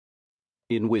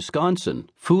In Wisconsin,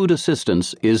 food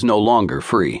assistance is no longer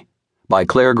free. By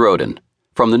Claire Groden.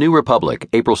 From the New Republic,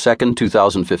 April 2,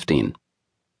 2015.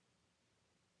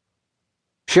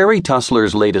 Sherry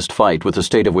Tussler's latest fight with the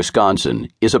state of Wisconsin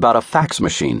is about a fax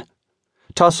machine.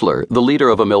 Tussler, the leader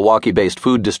of a Milwaukee-based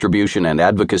food distribution and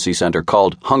advocacy center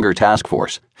called Hunger Task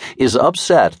Force, is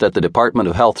upset that the Department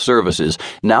of Health Services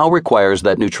now requires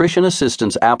that nutrition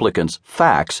assistance applicants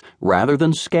fax rather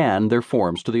than scan their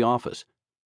forms to the office.